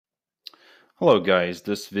Hello guys,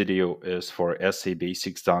 this video is for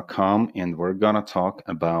essaybasics.com and we're gonna talk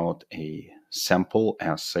about a sample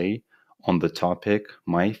essay on the topic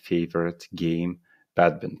My Favorite Game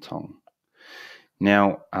Badminton.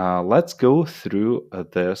 Now let's go through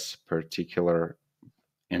this particular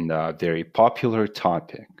and very popular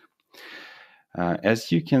topic.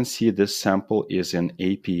 As you can see, this sample is in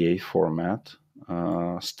APA format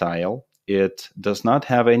style. It does not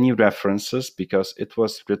have any references because it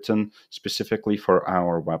was written specifically for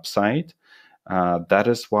our website. That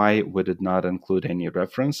is why we did not include any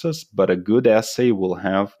references, but a good essay will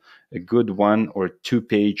have a good 1 or 2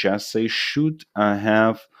 page essay should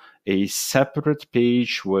have a separate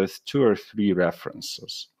page with 2 or 3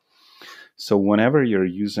 references. So whenever you're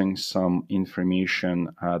using some information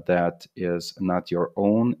that is not your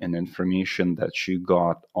own and information that you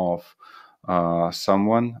got off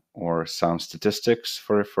someone or some statistics,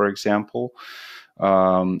 for example,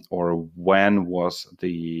 or when was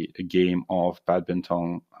the game of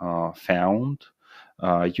badminton found,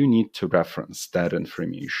 you need to reference that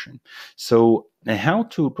information. So how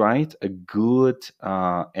to write a good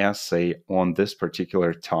essay on this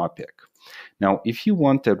particular topic? Now, if you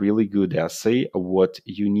want a really good essay, what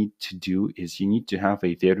you need to do is you need to have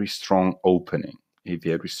a very strong opening.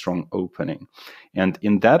 And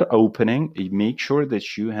in that opening, make sure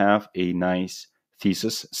that you have a nice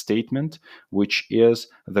thesis statement, which is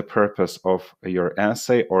the purpose of your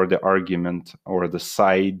essay or the argument or the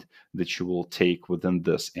side that you will take within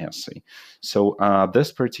this essay. So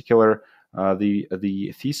this particular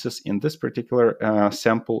the thesis in this particular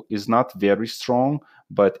sample is not very strong,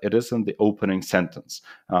 but it is in the opening sentence.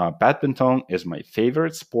 Badminton is my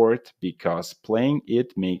favorite sport because playing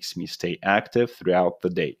it makes me stay active throughout the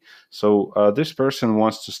day. So this person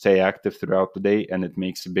wants to stay active throughout the day, and it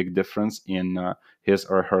makes a big difference in his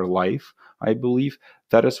or her life, I believe.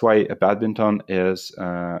 That is why badminton is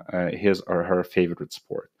his or her favorite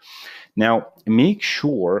sport. Now, make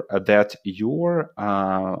sure that your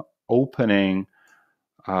opening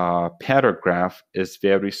paragraph is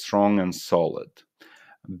very strong and solid,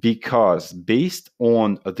 because based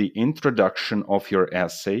on the introduction of your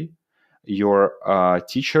essay, your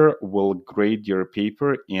teacher will grade your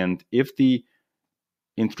paper, and if the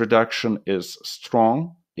introduction is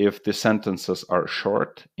strong, if the sentences are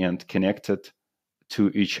short and connected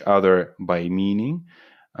to each other by meaning,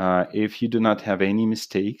 if you do not have any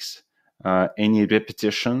mistakes, any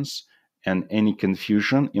repetitions, and any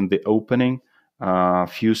confusion in the opening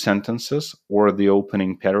few sentences or the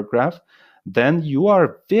opening paragraph, then you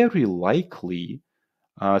are very likely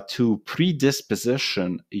to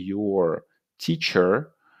predisposition your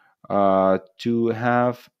teacher to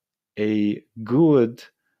have a good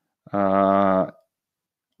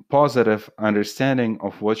positive understanding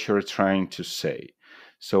of what you're trying to say.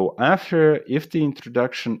 So if the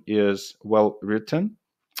introduction is well written,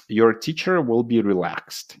 your teacher will be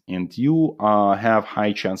relaxed and you have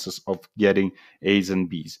high chances of getting A's and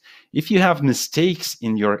B's. If you have mistakes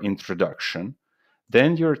in your introduction,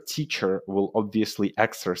 then your teacher will obviously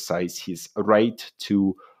exercise his right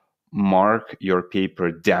to mark your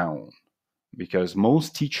paper down, because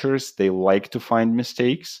most teachers, they like to find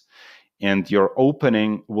mistakes, and your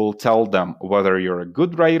opening will tell them whether you're a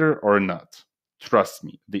good writer or not. Trust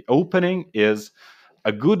me,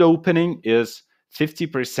 a good opening is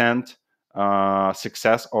 50%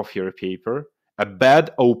 success of your paper. A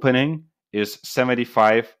bad opening is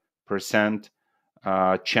 75%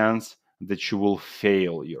 chance that you will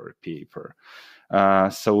fail your paper.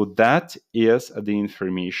 So that is the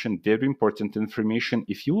information, very important information.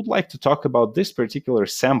 If you would like to talk about this particular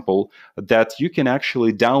sample that you can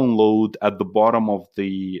actually download at the bottom of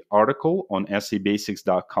the article on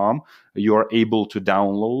essaybasics.com, you are able to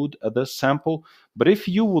download this sample. But if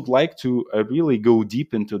you would like to really go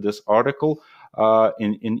deep into this article,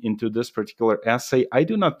 into this particular essay, I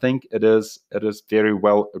do not think it is very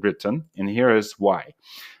well written, and here is why.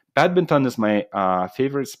 Badminton is my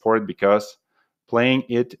favorite sport because playing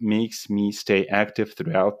it makes me stay active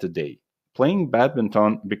throughout the day. Playing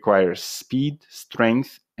badminton requires speed,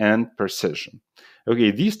 strength, and precision.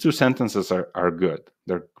 Okay, these 2 sentences are good.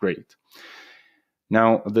 They're great.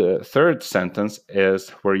 Now, the third sentence is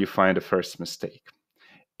where you find the first mistake.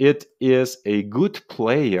 It is a good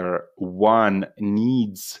player one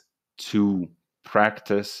needs to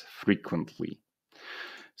practice frequently.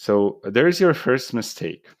 So there's your first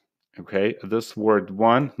mistake. Okay, this word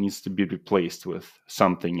one needs to be replaced with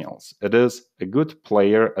something else. It is a good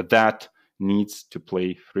player that needs to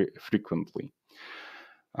play frequently.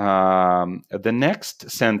 The next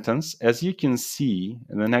sentence, as you can see,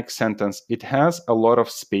 in the next sentence, it has a lot of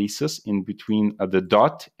spaces in between the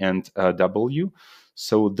dot and W.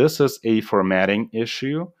 So this is a formatting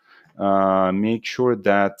issue. Make sure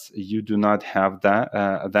that you do not have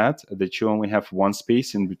that you only have one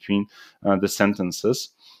space in between the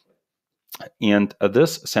sentences. And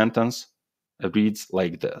this sentence reads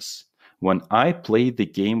like this: when I play the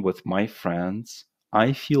game with my friends,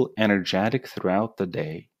 I feel energetic throughout the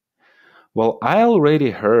day. Well, I already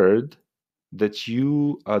heard that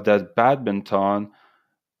that badminton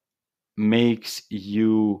makes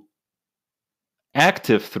you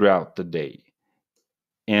active throughout the day.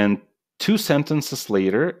 And two sentences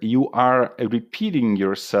later, you are repeating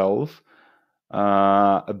yourself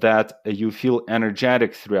that you feel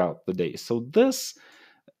energetic throughout the day. So this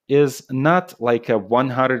is not like a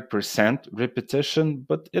 100% repetition,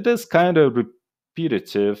 but it is kind of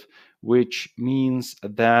repetitive, which means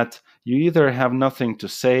that you either have nothing to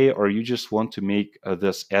say or you just want to make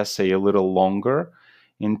this essay a little longer.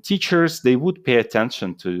 And teachers, they would pay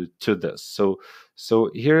attention to this.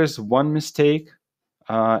 So here's one mistake,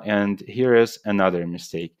 and here is another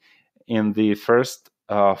mistake. In the first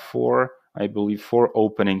I believe, four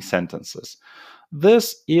opening sentences.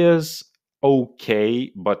 This is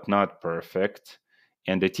okay, but not perfect.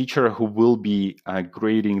 And the teacher who will be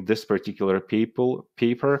grading this particular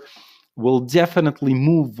paper will definitely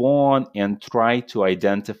move on and try to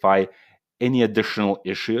identify any additional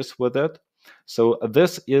issues with it. So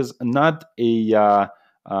this is not a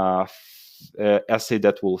essay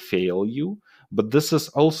that will fail you, but this is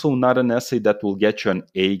also not an essay that will get you an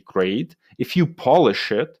A grade. If you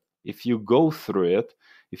polish it, if you go through it,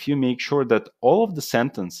 if you make sure that all of the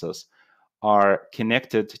sentences are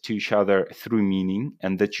connected to each other through meaning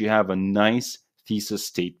and that you have a nice thesis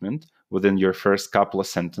statement within your first couple of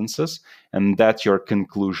sentences, and that your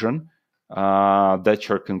conclusion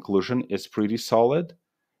is pretty solid.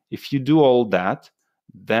 If you do all that,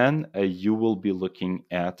 then you will be looking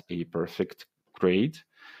at a perfect grade.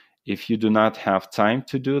 If you do not have time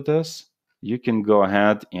to do this, you can go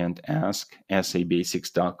ahead and ask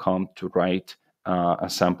essaybasics.com to write a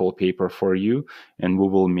sample paper for you, and we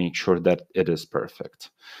will make sure that it is perfect.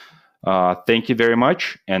 Thank you very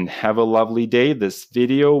much and have a lovely day. This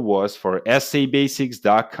video was for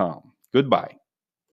essaybasics.com. Goodbye.